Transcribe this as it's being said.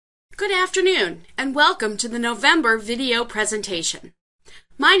Good afternoon, and welcome to the November video presentation.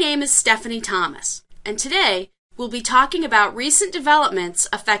 My name is Stephanie Thomas, and today we'll be talking about recent developments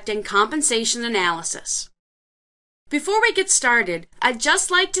affecting compensation analysis. Before we get started, I'd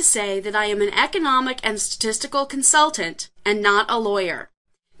just like to say that I am an economic and statistical consultant and not a lawyer.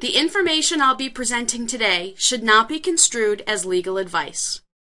 The information I'll be presenting today should not be construed as legal advice.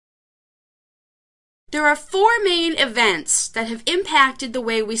 There are four main events that have impacted the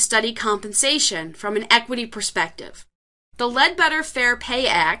way we study compensation from an equity perspective: the Ledbetter Fair Pay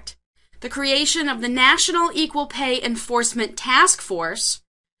Act, the creation of the National Equal Pay Enforcement Task Force,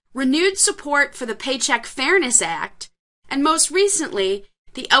 renewed support for the Paycheck Fairness Act, and most recently,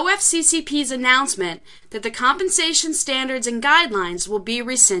 the OFCCP's announcement that the compensation standards and guidelines will be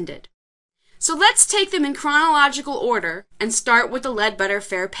rescinded. So let's take them in chronological order and start with the Ledbetter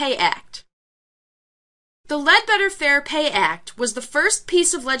Fair Pay Act. The Ledbetter Fair Pay Act was the first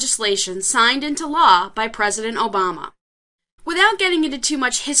piece of legislation signed into law by President Obama. Without getting into too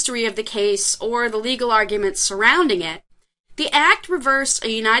much history of the case or the legal arguments surrounding it, the act reversed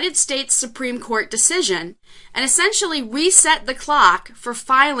a United States Supreme Court decision and essentially reset the clock for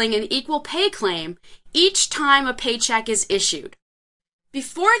filing an equal pay claim each time a paycheck is issued.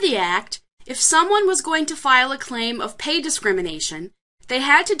 Before the act, if someone was going to file a claim of pay discrimination, they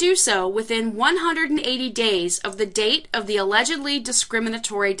had to do so within 180 days of the date of the allegedly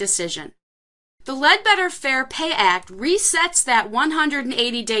discriminatory decision. The Ledbetter Fair Pay Act resets that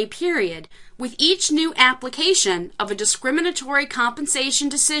 180-day period with each new application of a discriminatory compensation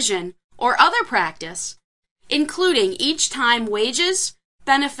decision or other practice, including each time wages,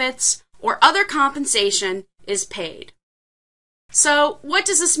 benefits, or other compensation is paid. So, what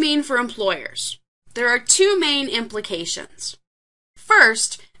does this mean for employers? There are two main implications.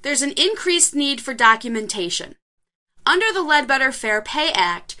 First, there's an increased need for documentation. Under the Ledbetter Fair Pay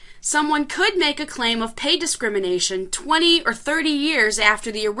Act, someone could make a claim of pay discrimination 20 or 30 years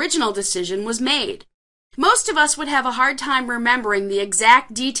after the original decision was made. Most of us would have a hard time remembering the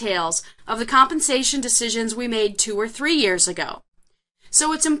exact details of the compensation decisions we made 2 or 3 years ago.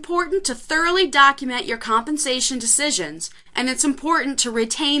 So it's important to thoroughly document your compensation decisions, and it's important to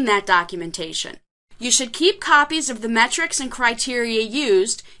retain that documentation. You should keep copies of the metrics and criteria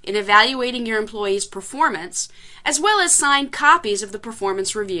used in evaluating your employees' performance, as well as signed copies of the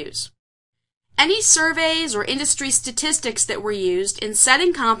performance reviews. Any surveys or industry statistics that were used in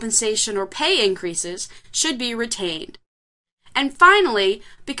setting compensation or pay increases should be retained. And finally,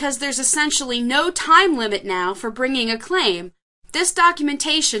 because there's essentially no time limit now for bringing a claim, this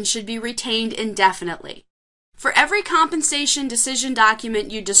documentation should be retained indefinitely. For every compensation decision document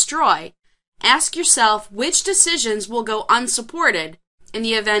you destroy, ask yourself which decisions will go unsupported in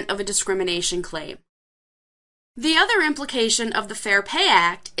the event of a discrimination claim. The other implication of the Fair Pay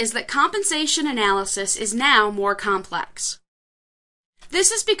Act is that compensation analysis is now more complex. This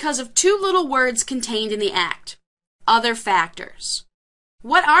is because of two little words contained in the Act: other factors.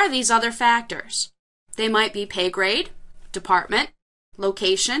 What are these other factors? They might be pay grade, department,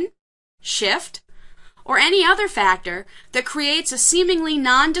 location, shift, or any other factor that creates a seemingly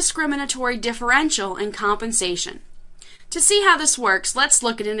non-discriminatory differential in compensation. To see how this works, let's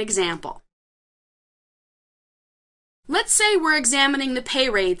look at an example. Let's say we're examining the pay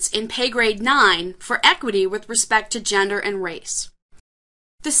rates in pay grade 9 for equity with respect to gender and race.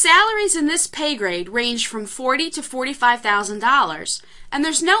 The salaries in this pay grade range from $40,000 to $45,000, and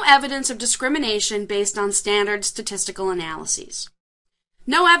there's no evidence of discrimination based on standard statistical analyses.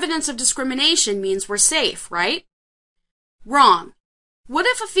 No evidence of discrimination means we're safe, right? Wrong. What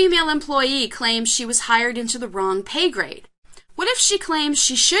if a female employee claims she was hired into the wrong pay grade? What if she claims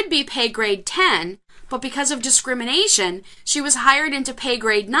she should be pay grade 10, but because of discrimination, she was hired into pay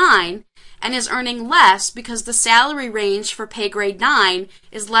grade 9 and is earning less because the salary range for pay grade 9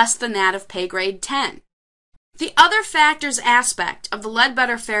 is less than that of pay grade 10? The other factors aspect of the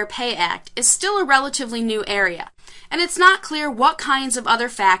Ledbetter Fair Pay Act is still a relatively new area, and it's not clear what kinds of other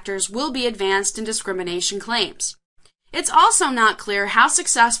factors will be advanced in discrimination claims. It's also not clear how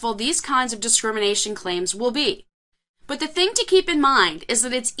successful these kinds of discrimination claims will be. But the thing to keep in mind is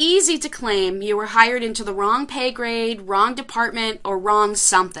that it's easy to claim you were hired into the wrong pay grade, wrong department, or wrong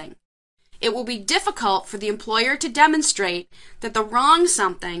something. It will be difficult for the employer to demonstrate that the wrong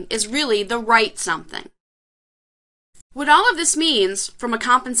something is really the right something. What all of this means, from a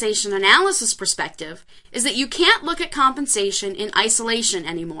compensation analysis perspective, is that you can't look at compensation in isolation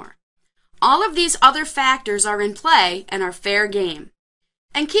anymore. All of these other factors are in play and are fair game.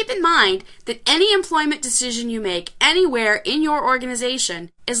 And keep in mind that any employment decision you make anywhere in your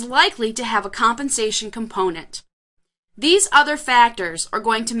organization is likely to have a compensation component. These other factors are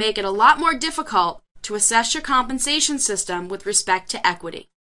going to make it a lot more difficult to assess your compensation system with respect to equity.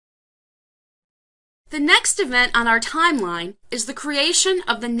 The next event on our timeline is the creation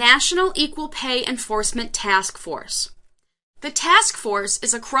of the National Equal Pay Enforcement Task Force. The task force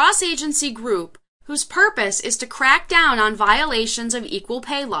is a cross-agency group whose purpose is to crack down on violations of equal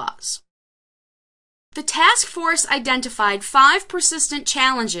pay laws. The task force identified 5 persistent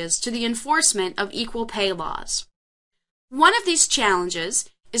challenges to the enforcement of equal pay laws. One of these challenges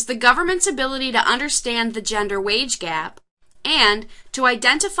is the government's ability to understand the gender wage gap and to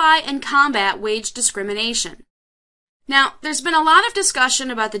identify and combat wage discrimination. Now, there's been a lot of discussion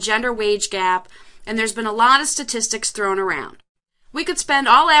about the gender wage gap, and there's been a lot of statistics thrown around. We could spend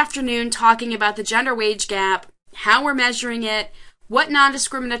all afternoon talking about the gender wage gap, how we're measuring it, what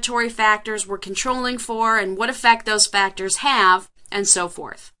non-discriminatory factors we're controlling for, and what effect those factors have, and so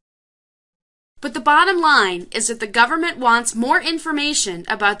forth. But the bottom line is that the government wants more information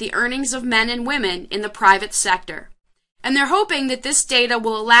about the earnings of men and women in the private sector, and they're hoping that this data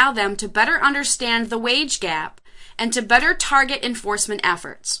will allow them to better understand the wage gap and to better target enforcement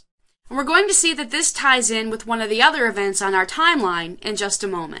efforts. And we're going to see that this ties in with one of the other events on our timeline in just a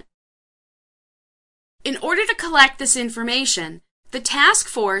moment. In order to collect this information, the task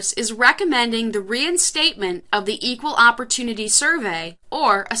force is recommending the reinstatement of the Equal Opportunity Survey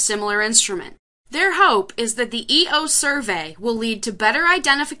or a similar instrument. Their hope is that the EO survey will lead to better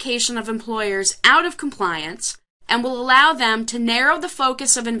identification of employers out of compliance and will allow them to narrow the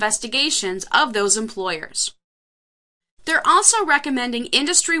focus of investigations of those employers. They're also recommending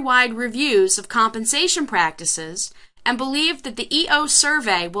industry-wide reviews of compensation practices and believe that the EO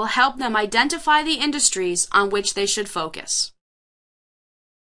survey will help them identify the industries on which they should focus.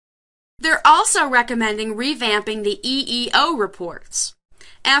 They're also recommending revamping the EEO reports.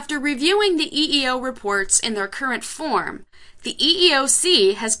 After reviewing the EEO reports in their current form, the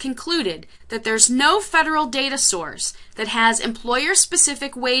EEOC has concluded that there's no federal data source that has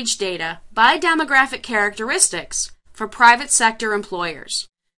employer-specific wage data by demographic characteristics for private sector employers.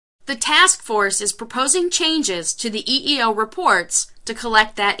 The task force is proposing changes to the EEO reports to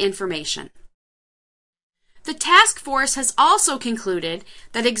collect that information. The task force has also concluded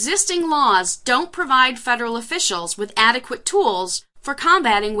that existing laws don't provide federal officials with adequate tools for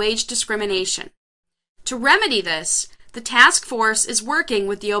combating wage discrimination. To remedy this, the task force is working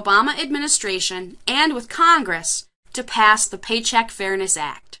with the Obama administration and with Congress to pass the Paycheck Fairness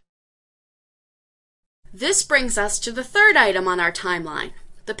Act. This brings us to the third item on our timeline,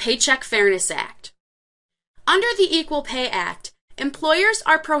 the Paycheck Fairness Act. Under the Equal Pay Act, employers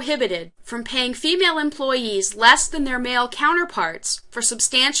are prohibited from paying female employees less than their male counterparts for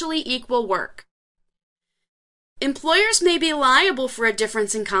substantially equal work. Employers may be liable for a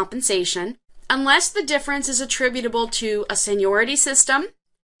difference in compensation unless the difference is attributable to a seniority system,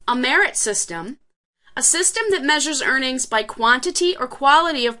 a merit system, a system that measures earnings by quantity or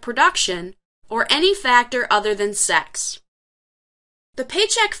quality of production, or any factor other than sex. The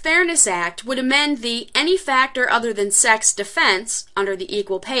Paycheck Fairness Act would amend the any factor other than sex defense under the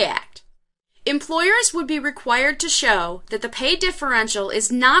Equal Pay Act. Employers would be required to show that the pay differential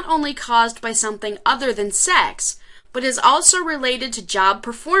is not only caused by something other than sex, but is also related to job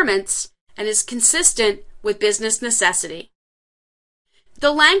performance and is consistent with business necessity.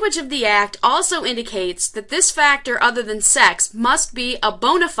 The language of the Act also indicates that this factor other than sex must be a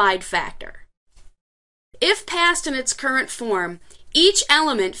bona fide factor. If passed in its current form, each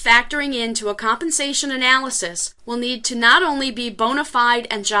element factoring into a compensation analysis will need to not only be bona fide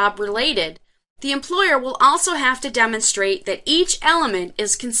and job-related, the employer will also have to demonstrate that each element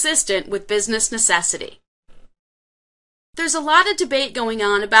is consistent with business necessity. There's a lot of debate going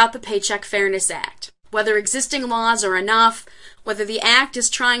on about the Paycheck Fairness Act, whether existing laws are enough, whether the Act is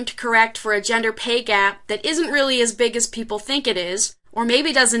trying to correct for a gender pay gap that isn't really as big as people think it is, or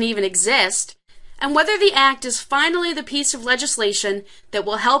maybe doesn't even exist, and whether the Act is finally the piece of legislation that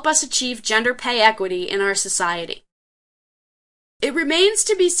will help us achieve gender pay equity in our society. It remains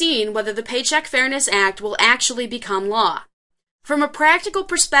to be seen whether the Paycheck Fairness Act will actually become law. From a practical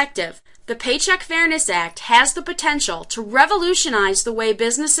perspective, the Paycheck Fairness Act has the potential to revolutionize the way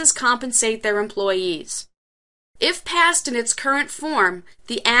businesses compensate their employees. If passed in its current form,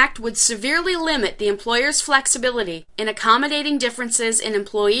 the Act would severely limit the employer's flexibility in accommodating differences in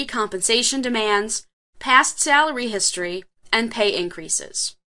employee compensation demands, past salary history, and pay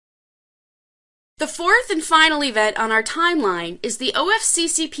increases. The fourth and final event on our timeline is the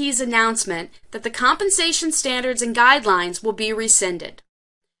OFCCP's announcement that the compensation standards and guidelines will be rescinded.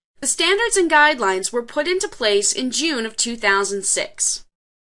 The standards and guidelines were put into place in June of 2006.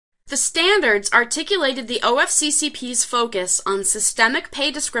 The standards articulated the OFCCP's focus on systemic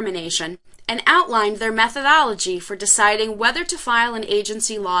pay discrimination and outlined their methodology for deciding whether to file an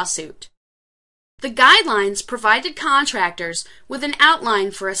agency lawsuit. The guidelines provided contractors with an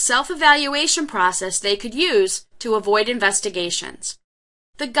outline for a self-evaluation process they could use to avoid investigations.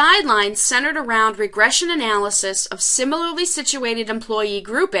 The guidelines centered around regression analysis of similarly situated employee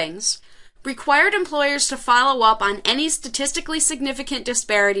groupings, required employers to follow up on any statistically significant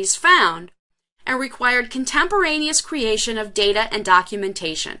disparities found, and required contemporaneous creation of data and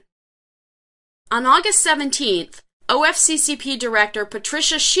documentation. On August 17th, OFCCP Director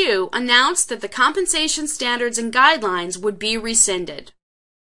Patricia Hsu announced that the compensation standards and guidelines would be rescinded.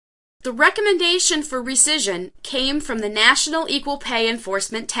 The recommendation for rescission came from the National Equal Pay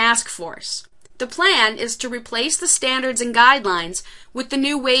Enforcement Task Force. The plan is to replace the standards and guidelines with the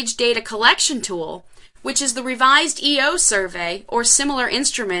new wage data collection tool, which is the revised EO survey or similar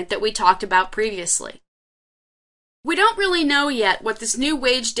instrument that we talked about previously. We don't really know yet what this new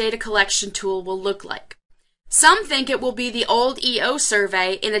wage data collection tool will look like. Some think it will be the old EO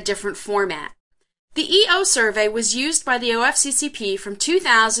survey in a different format. The EO survey was used by the OFCCP from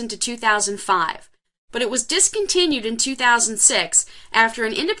 2000 to 2005, but it was discontinued in 2006 after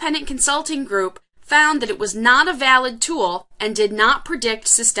an independent consulting group found that it was not a valid tool and did not predict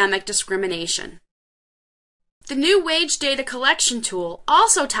systemic discrimination. The new wage data collection tool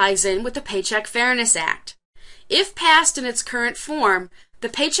also ties in with the Paycheck Fairness Act. If passed in its current form, the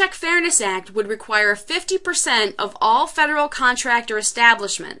Paycheck Fairness Act would require 50% of all federal contractor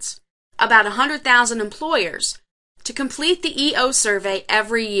establishments, about 100,000 employers, to complete the EO survey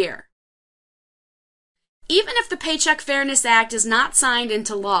every year. Even if the Paycheck Fairness Act is not signed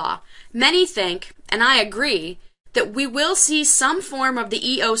into law, many think, and I agree, that we will see some form of the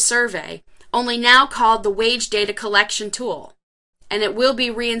EO survey, only now called the Wage Data Collection Tool, and it will be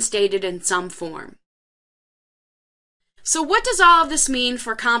reinstated in some form. So what does all of this mean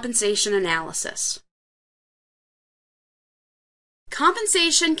for compensation analysis?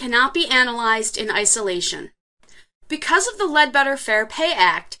 Compensation cannot be analyzed in isolation. Because of the Ledbetter Fair Pay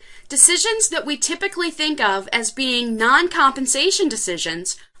Act, decisions that we typically think of as being non-compensation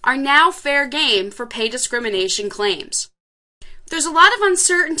decisions are now fair game for pay discrimination claims. There's a lot of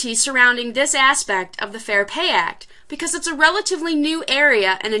uncertainty surrounding this aspect of the Fair Pay Act because it's a relatively new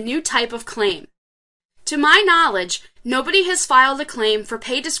area and a new type of claim. To my knowledge, nobody has filed a claim for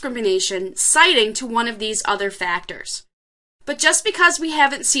pay discrimination citing to one of these other factors. But just because we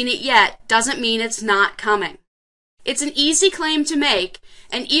haven't seen it yet doesn't mean it's not coming. It's an easy claim to make,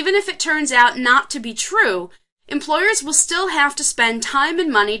 and even if it turns out not to be true, employers will still have to spend time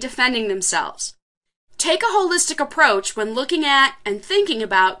and money defending themselves. Take a holistic approach when looking at and thinking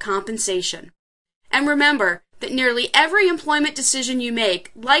about compensation. And remember that nearly every employment decision you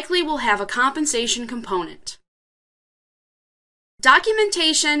make likely will have a compensation component.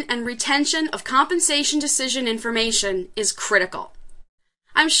 Documentation and retention of compensation decision information is critical.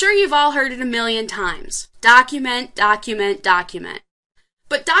 I'm sure you've all heard it a million times. Document, document, document.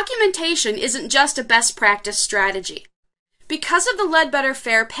 But documentation isn't just a best practice strategy. Because of the Ledbetter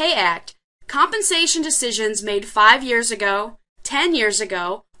Fair Pay Act, compensation decisions made 5 years ago, 10 years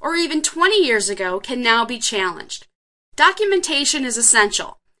ago, or even 20 years ago can now be challenged. Documentation is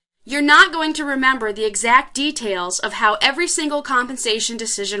essential. You're not going to remember the exact details of how every single compensation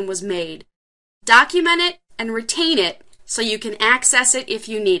decision was made. Document it and retain it so you can access it if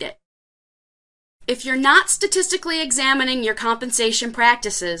you need it. If you're not statistically examining your compensation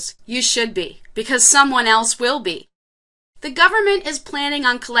practices, you should be, because someone else will be. The government is planning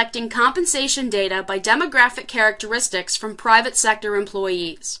on collecting compensation data by demographic characteristics from private sector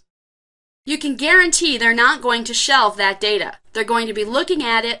employees. You can guarantee they're not going to shelve that data. They're going to be looking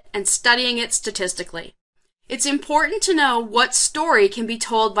at it and studying it statistically. It's important to know what story can be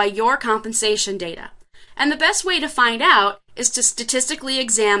told by your compensation data, and the best way to find out is to statistically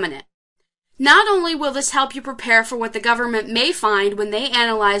examine it. Not only will this help you prepare for what the government may find when they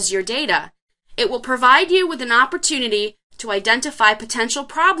analyze your data, it will provide you with an opportunity to identify potential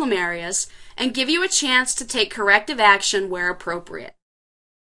problem areas and give you a chance to take corrective action where appropriate.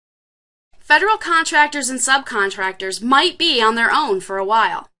 Federal contractors and subcontractors might be on their own for a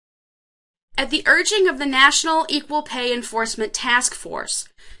while. At the urging of the National Equal Pay Enforcement Task Force,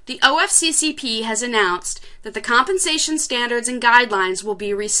 the OFCCP has announced that the compensation standards and guidelines will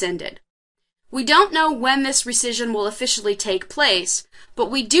be rescinded. We don't know when this rescission will officially take place,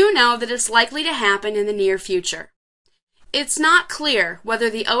 but we do know that it's likely to happen in the near future. It's not clear whether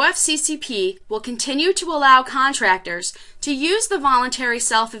the OFCCP will continue to allow contractors to use the voluntary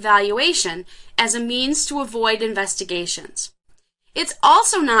self-evaluation as a means to avoid investigations. It's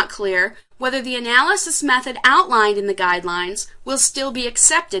also not clear whether the analysis method outlined in the guidelines will still be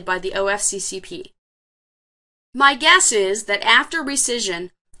accepted by the OFCCP. My guess is that after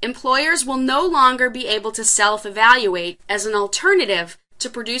rescission, employers will no longer be able to self-evaluate as an alternative to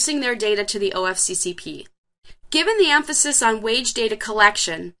producing their data to the OFCCP. Given the emphasis on wage data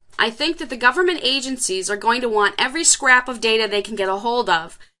collection, I think that the government agencies are going to want every scrap of data they can get a hold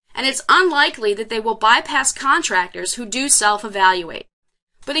of, and it's unlikely that they will bypass contractors who do self-evaluate.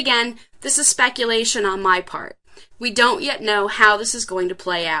 But again, this is speculation on my part. We don't yet know how this is going to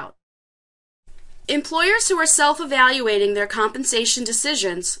play out. Employers who are self-evaluating their compensation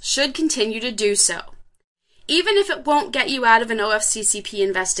decisions should continue to do so. Even if it won't get you out of an OFCCP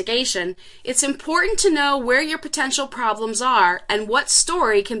investigation, it's important to know where your potential problems are and what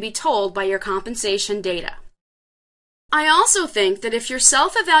story can be told by your compensation data. I also think that if your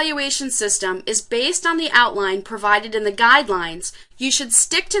self-evaluation system is based on the outline provided in the guidelines, you should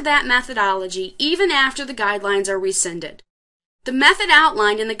stick to that methodology even after the guidelines are rescinded. The method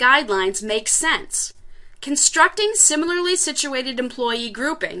outlined in the guidelines makes sense. Constructing similarly situated employee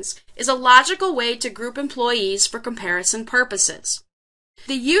groupings is a logical way to group employees for comparison purposes.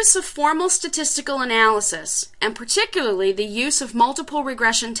 The use of formal statistical analysis, and particularly the use of multiple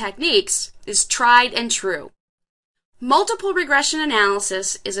regression techniques, is tried and true. Multiple regression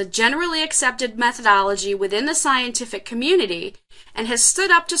analysis is a generally accepted methodology within the scientific community and has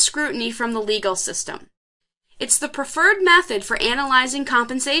stood up to scrutiny from the legal system. It's the preferred method for analyzing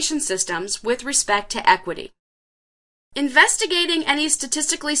compensation systems with respect to equity. Investigating any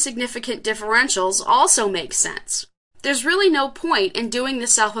statistically significant differentials also makes sense. There's really no point in doing the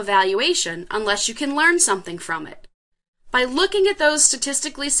self-evaluation unless you can learn something from it. By looking at those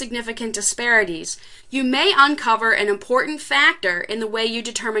statistically significant disparities, you may uncover an important factor in the way you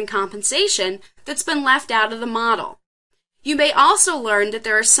determine compensation that's been left out of the model. You may also learn that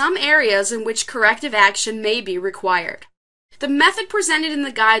there are some areas in which corrective action may be required. The method presented in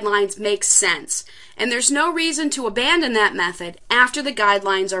the guidelines makes sense, and there's no reason to abandon that method after the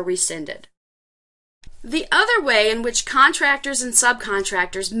guidelines are rescinded. The other way in which contractors and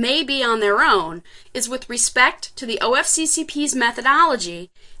subcontractors may be on their own is with respect to the OFCCP's methodology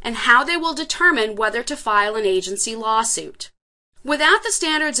and how they will determine whether to file an agency lawsuit. Without the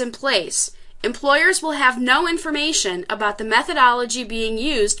standards in place, employers will have no information about the methodology being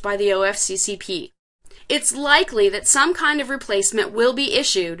used by the OFCCP. It's likely that some kind of replacement will be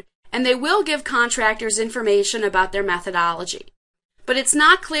issued, and they will give contractors information about their methodology. But it's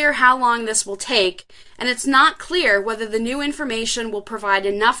not clear how long this will take, and it's not clear whether the new information will provide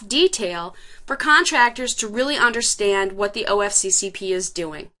enough detail for contractors to really understand what the OFCCP is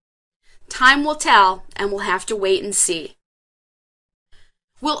doing. Time will tell, and we'll have to wait and see.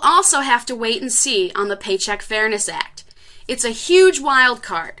 We'll also have to wait and see on the Paycheck Fairness Act. It's a huge wild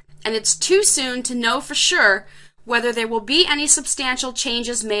card, and it's too soon to know for sure whether there will be any substantial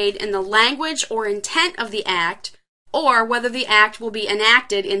changes made in the language or intent of the Act, or whether the Act will be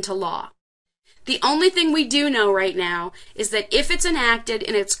enacted into law. The only thing we do know right now is that if it's enacted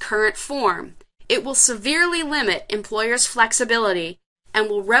in its current form, it will severely limit employers' flexibility and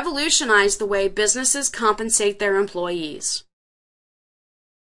will revolutionize the way businesses compensate their employees.